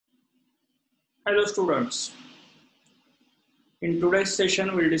Hello students. In today's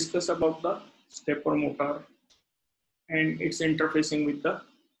session we'll discuss about the stepper motor and its interfacing with the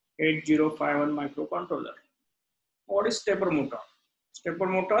 8051 microcontroller. What is stepper motor? Stepper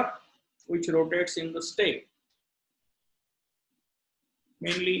motor which rotates in the step.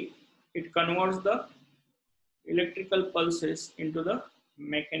 Mainly it converts the electrical pulses into the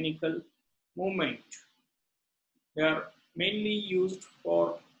mechanical movement. They are mainly used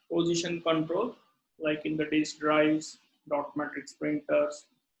for position control like in the disk drives, dot matrix printers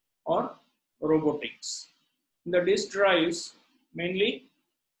or robotics. In the disk drives, mainly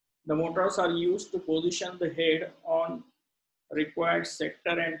the motors are used to position the head on required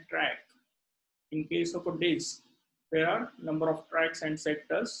sector and track. In case of a disk, there are number of tracks and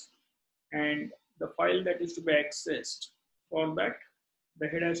sectors and the file that is to be accessed. For that, the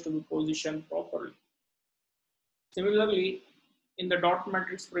head has to be positioned properly. Similarly, in the dot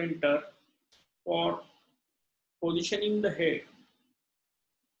matrix printer, for positioning the head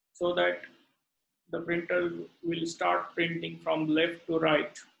so that the printer will start printing from left to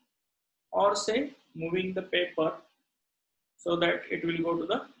right, or say moving the paper so that it will go to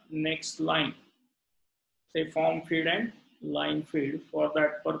the next line, say form feed and line feed. For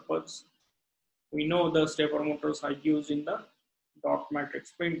that purpose, we know the stepper motors are used in the dot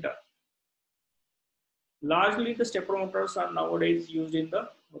matrix printer. Largely the stepper motors are nowadays used in the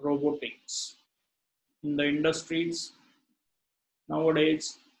robotics. In the industries,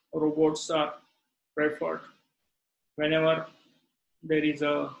 nowadays robots are preferred whenever there is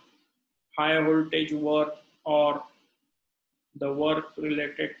a high voltage work or the work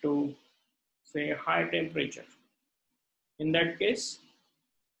related to say high temperature. In that case,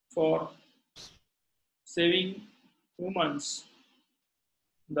 for saving humans,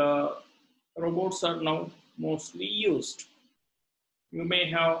 the robots are now mostly used. You may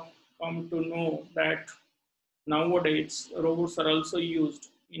have come to know that nowadays robots are also used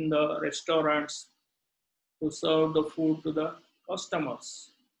in the restaurants to serve the food to the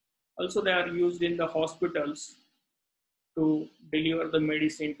customers. Also, they are used in the hospitals to deliver the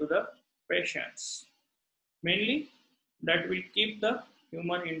medicine to the patients. Mainly, that will keep the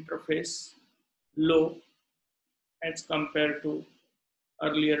human interface low as compared to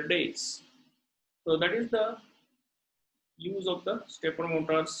earlier days. So that is the use of the stepper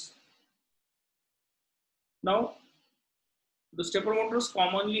motors. Now, the stepper motors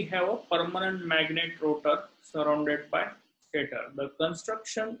commonly have a permanent magnet rotor surrounded by stator. The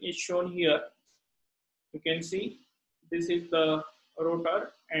construction is shown here. You can see this is the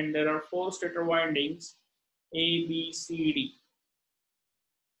rotor and there are 4 stator windings A, B, C, D.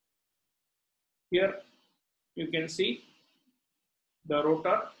 Here you can see the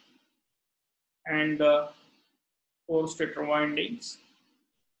rotor and the 4 stator windings.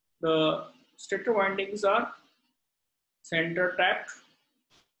 The stator windings are center tapped,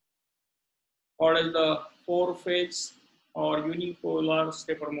 or as the 4-phase or unipolar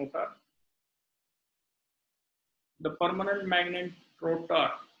stepper motor. The permanent magnet rotor,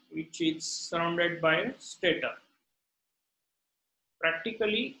 which is surrounded by a stator.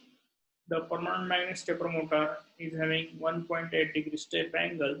 Practically, the permanent magnet stepper motor is having 1.8 degree step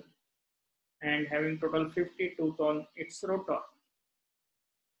angle and having total 50 tooth on its rotor.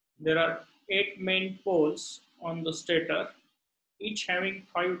 There are 8 main poles on the stator, each having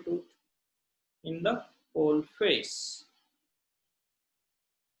 5 tooth in the pole face.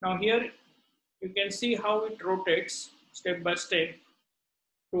 Now here you can see how it rotates step by step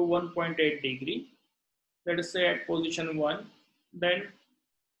to 1.8 degree. Let us say at position 1, then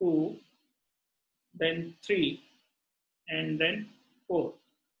 2, then 3, and then 4.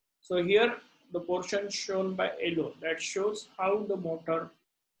 So here the portion shown by yellow, that shows how the motor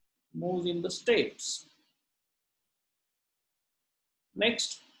moves in the steps.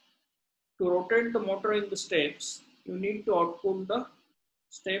 Next, to rotate the motor in the steps, you need to output the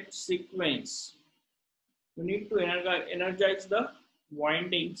step sequence. You need to energize the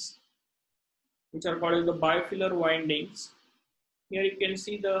windings, which are called as the bifiller windings. Here you can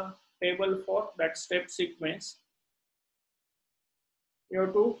see the table for that step sequence. You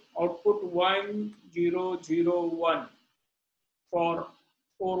have to output 1001 for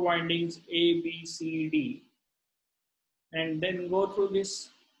 4 windings A, B, C, D, and then go through this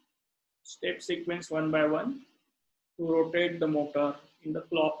step sequence one by one to rotate the motor in the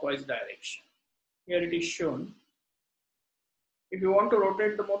clockwise direction. Here it is shown. If you want to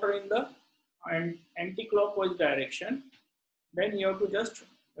rotate the motor in the anti-clockwise direction, then you have to just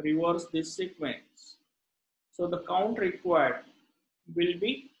reverse this sequence. So the count required will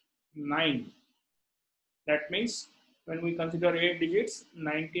be 9. That means when we consider 8 digits,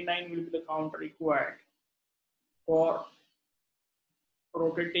 99 will be the count required for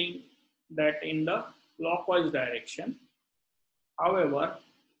rotating that in the clockwise direction. However,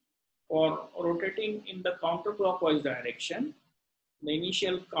 for rotating in the counterclockwise direction, the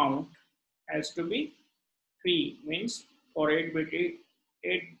initial count has to be 3, means for 8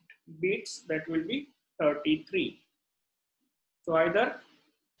 bits that will be 33. So either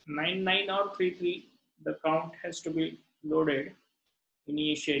 99 or 33, the count has to be loaded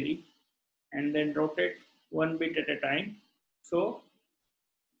initially and then rotate 1 bit at a time. So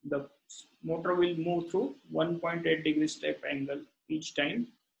the motor will move through 1.8 degree step angle each time.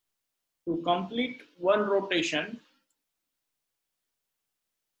 To complete one rotation,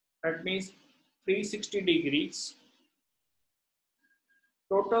 that means 360 degrees,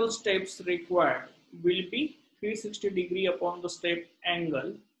 total steps required will be 360 degree upon the step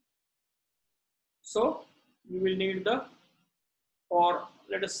angle. So you will need the, or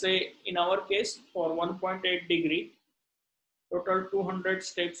let us say in our case for 1.8 degree, total 200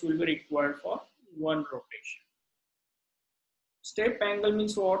 steps will be required for one rotation. Step angle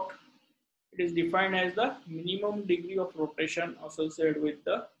means what? It is defined as the minimum degree of rotation associated with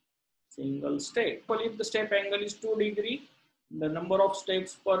the single step. If the step angle is 2 degree, the number of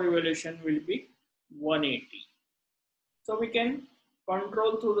steps per revolution will be 180. So we can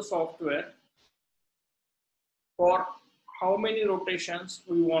control through the software for how many rotations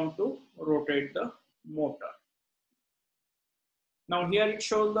we want to rotate the motor. Now here it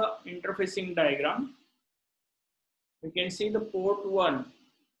shows the interfacing diagram. We can see the port 1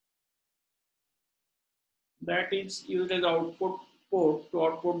 that is used as output port to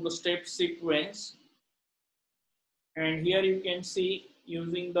output the step sequence, and here you can see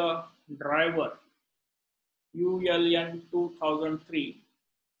using the driver ULN2003,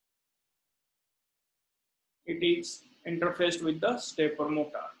 it is interfaced with the stepper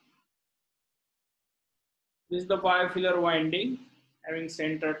motor. This is the bifilar winding having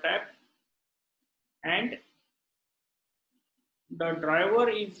center tap, and the driver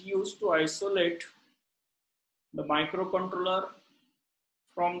is used to isolate the microcontroller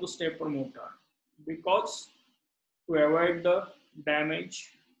from the stepper motor, because to avoid the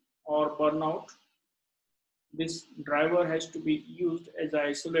damage or burnout, this driver has to be used as an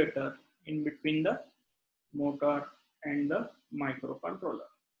isolator in between the motor and the microcontroller.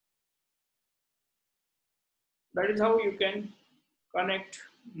 That is how you can connect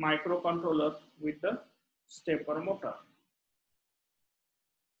microcontroller with the stepper motor.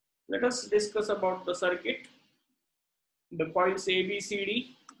 Let us discuss about the circuit. The coils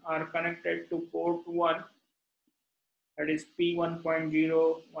ABCD are connected to port 1, that is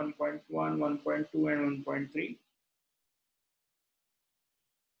P1.0, 1.1, 1.2 and 1.3.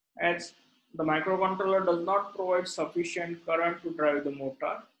 As the microcontroller does not provide sufficient current to drive the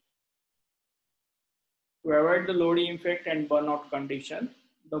motor, to avoid the loading effect and burnout condition,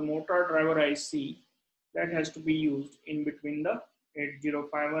 the motor driver IC that has to be used in between the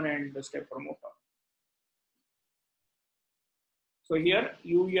 8051 and the stepper motor. So here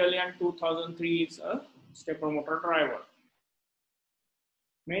ULN2003 is a stepper motor driver.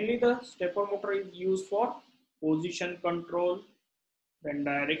 Mainly the stepper motor is used for position control, then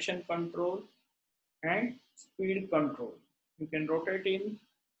direction control and speed control. You can rotate in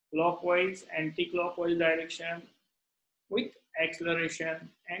clockwise, anti-clockwise direction, with acceleration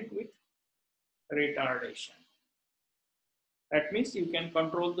and with retardation. That means you can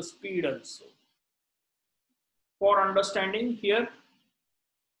control the speed also. For understanding, here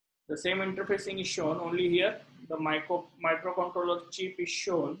the same interfacing is shown, only here the microcontroller chip is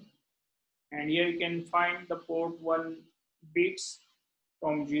shown, and here you can find the port 1 bits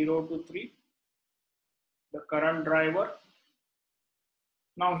from 0 to 3, the current driver.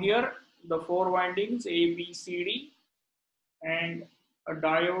 Now here the 4 windings A, B, C, D, and a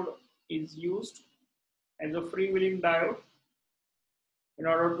diode is used as a freewheeling diode in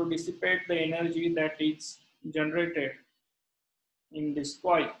order to dissipate the energy that is generated in this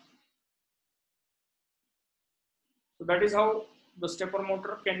coil. So that is how the stepper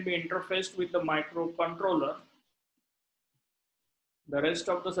motor can be interfaced with the microcontroller. The rest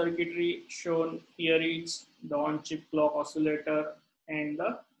of the circuitry shown here is the on-chip clock oscillator and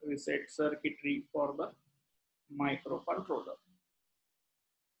the reset circuitry for the microcontroller.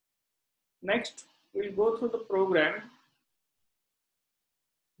 Next, we'll go through the program.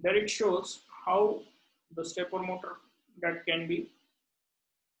 There it shows how the stepper motor that can be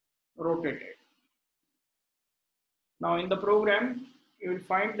rotated. Now in the program, you will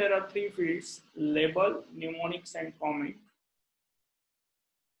find there are 3 fields: label, mnemonics and comment.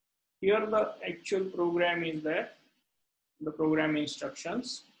 Here the actual program is there. the program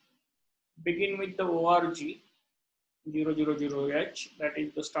instructions. Begin with the org 000H, that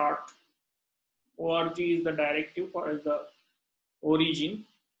is the start. Org is the directive or the origin,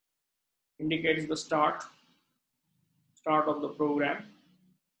 indicates the start of the program.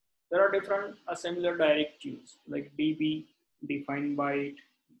 There are different assembler directives like DB, define byte,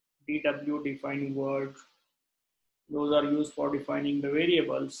 DW, define word. Those are used for defining the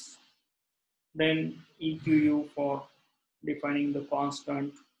variables. Then EQU for defining the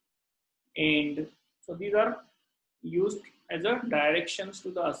constant. And so these are used as a directions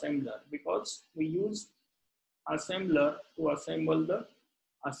to the assembler, because we use assembler to assemble the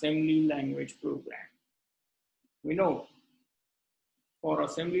assembly language program. We know for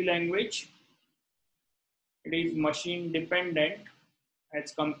assembly language, it is machine dependent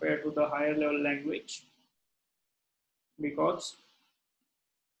as compared to the higher level language, because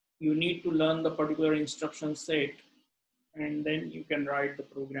you need to learn the particular instruction set and then you can write the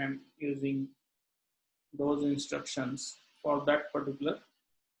program using those instructions for that particular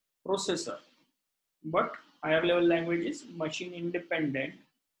processor. But higher level language is machine independent.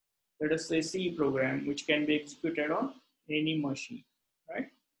 Let us say C program, which can be executed on any machine, right?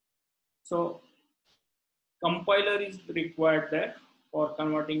 So compiler is required there for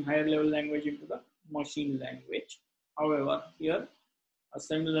converting higher level language into the machine language. However, here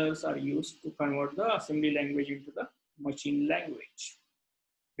assemblers are used to convert the assembly language into the machine language,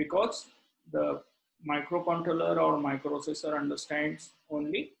 because the microcontroller or microprocessor understands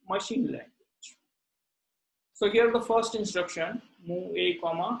only machine language. So here the first instruction, move a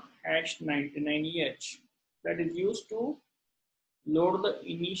comma hash 99h, that is used to load the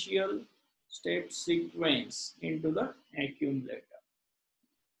initial step sequence into the accumulator.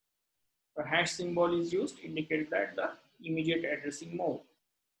 The hash symbol is used to indicate that the immediate addressing mode.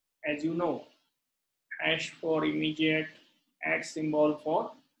 As you know, hash for immediate, at symbol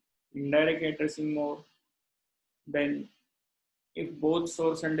for indirect addressing mode. Then if both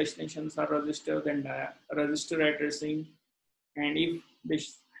source and destinations are registered, then register addressing. And if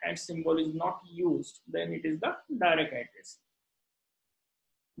this hash symbol is not used, then it is the direct address.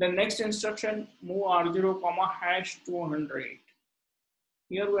 The next instruction, move R0 comma hash 200.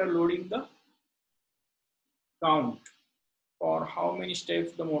 Here we are loading the count for how many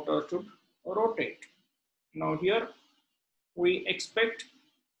steps the motor should rotate. Now here we expect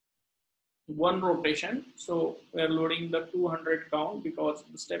one rotation, so we are loading the 200 count because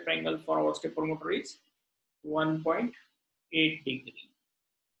the step angle for our stepper motor is 1.8 degree.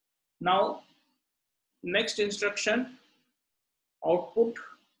 Now next instruction, output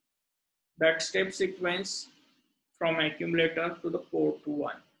that step sequence from accumulator to the port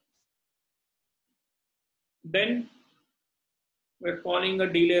 1. Then we're calling a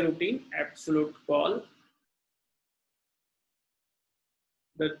delay routine, absolute call.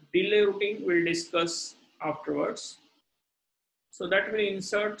 The delay routine we'll discuss afterwards. So that will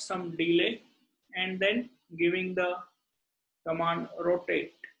insert some delay and then giving the command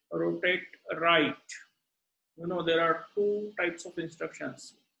rotate right. You know, there are two types of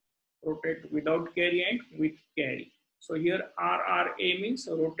instructions, rotate without carry and with carry. So here RRA means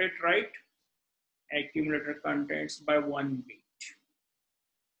rotate right accumulator contents by 1 bit.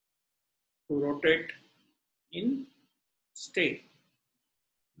 To rotate in state.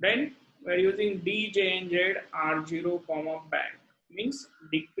 Then we are using DJNZ R0 comma back, means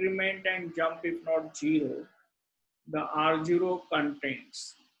decrement and jump if not 0 the R0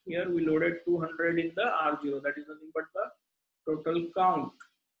 contents. Here we loaded 200 in the R0, that is nothing but the total count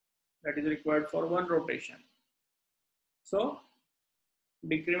that is required for one rotation. So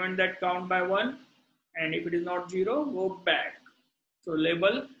decrement that count by 1, and if it is not 0, go back. So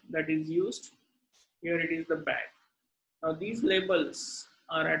label that is used, here it is the back. Now these labels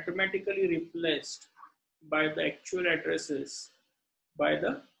are automatically replaced by the actual addresses by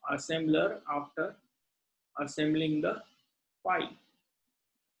the assembler after assembling the file.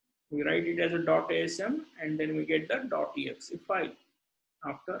 We write it as a .asm and then we get the .exe file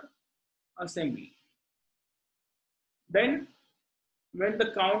after assembly. Then when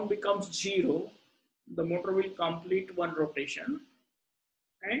the count becomes 0, the motor will complete one rotation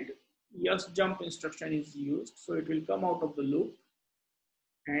and yes jump instruction is used. So it will come out of the loop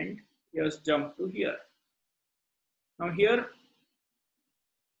and yes jump to here. Now here,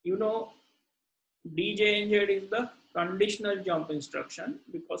 you know, DJNZ is the conditional jump instruction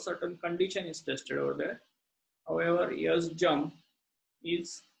because certain condition is tested over there. However, yes jump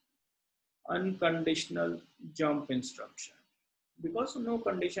is unconditional jump instruction because no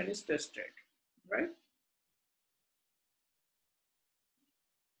condition is tested, right?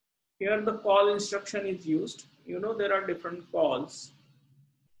 Here the call instruction is used. you know there are different calls,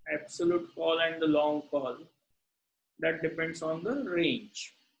 absolute call and the long call. That depends on the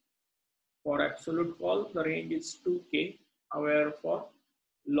range. For absolute call, the range is 2K. However, for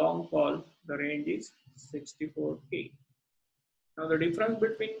long call, the range is 64K. Now, the difference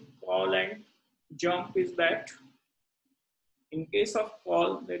between call and jump is that in case of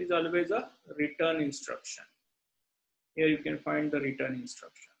call, there is always a return instruction. Here you can find the return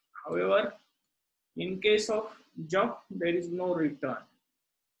instruction. However, in case of jump, there is no return.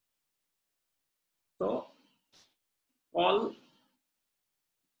 So, call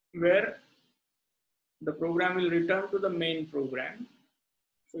where the program will return to the main program.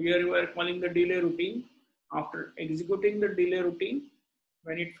 So here you are calling the delay routine. After executing the delay routine,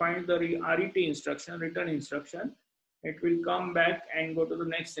 when it finds the RET instruction, return instruction, it will come back and go to the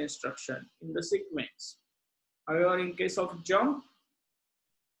next instruction in the sequence. However, in case of jump,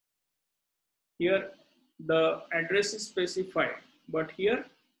 here the address is specified, but here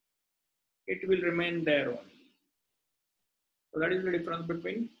it will remain there only. So that is the difference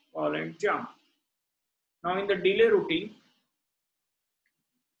between call and jump. Now in the delay routine,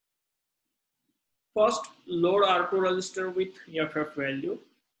 first load R2 register with FF value,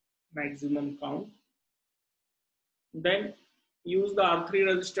 maximum count. Then use the R3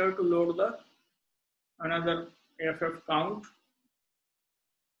 register to load the another FF count.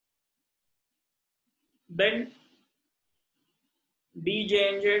 Then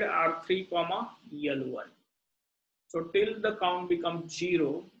DJNZ R3, L1. So till the count becomes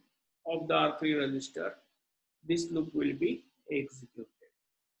 0 of the R3 register, this loop will be executed.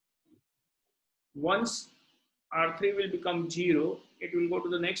 Once R3 will become 0, it will go to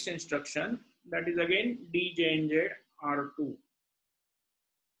the next instruction, that is again DJNZ R2.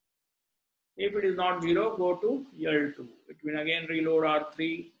 If it is not 0, go to L2. It will again reload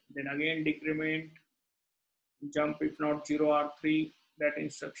R3, then again decrement, jump if not 0 R3, that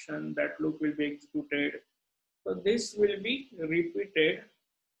instruction, that loop will be executed. So this will be repeated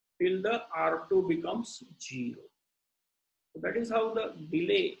till the R2 becomes 0. So that is how the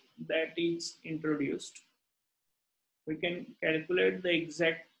delay that is introduced. We can calculate the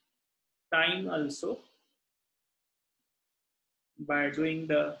exact time also by doing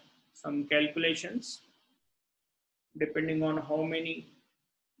some calculations depending on how many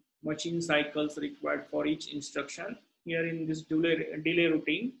machine cycles required for each instruction. Here in this delay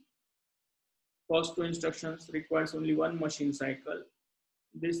routine, first two instructions requires only one machine cycle.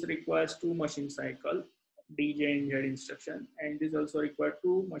 This requires 2 machine cycles, DJNZ instruction, and this also requires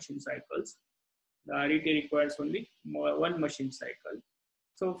 2 machine cycles. The RET requires only 1 machine cycle.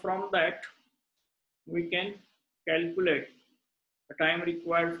 So from that, we can calculate the time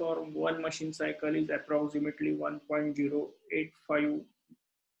required for 1 machine cycle is approximately 1.085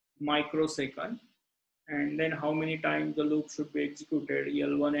 microsecond. And then how many times the loop should be executed,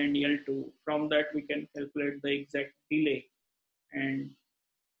 L1 and L2. From that, we can calculate the exact delay. And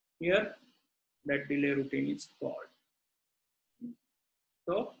here, that delay routine is called.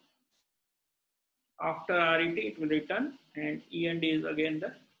 So, after RET, it will return, and END is again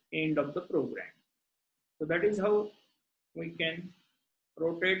the end of the program. So that is how we can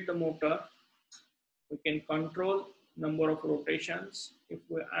rotate the motor. We can control number of rotations. If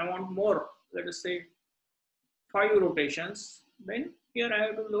I want more, let us say 5 rotations, then here I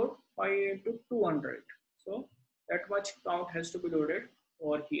have to load 5 into 200. So that much count has to be loaded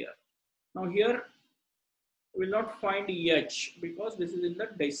over here. Now here we will not find H because this is in the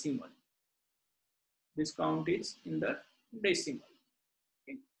decimal. This count is in the decimal.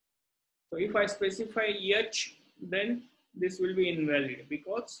 Okay. So if I specify H, then this will be invalid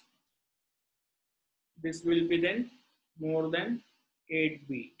because this will be then more than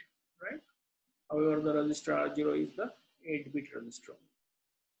 8-bit, right? However, the register R0 is the 8-bit register.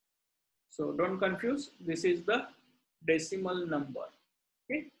 So don't confuse, this is the decimal number.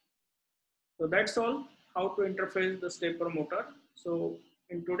 Okay. So that's all how to interface the stepper motor. So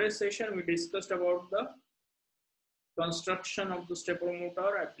in today's session, we discussed about the construction of the stepper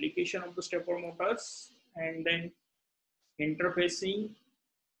motor, application of the stepper motors, and then interfacing.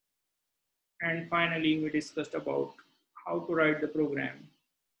 And finally, we discussed about how to write the program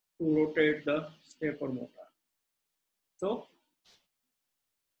to rotate the stepper motor. So,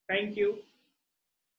 thank you.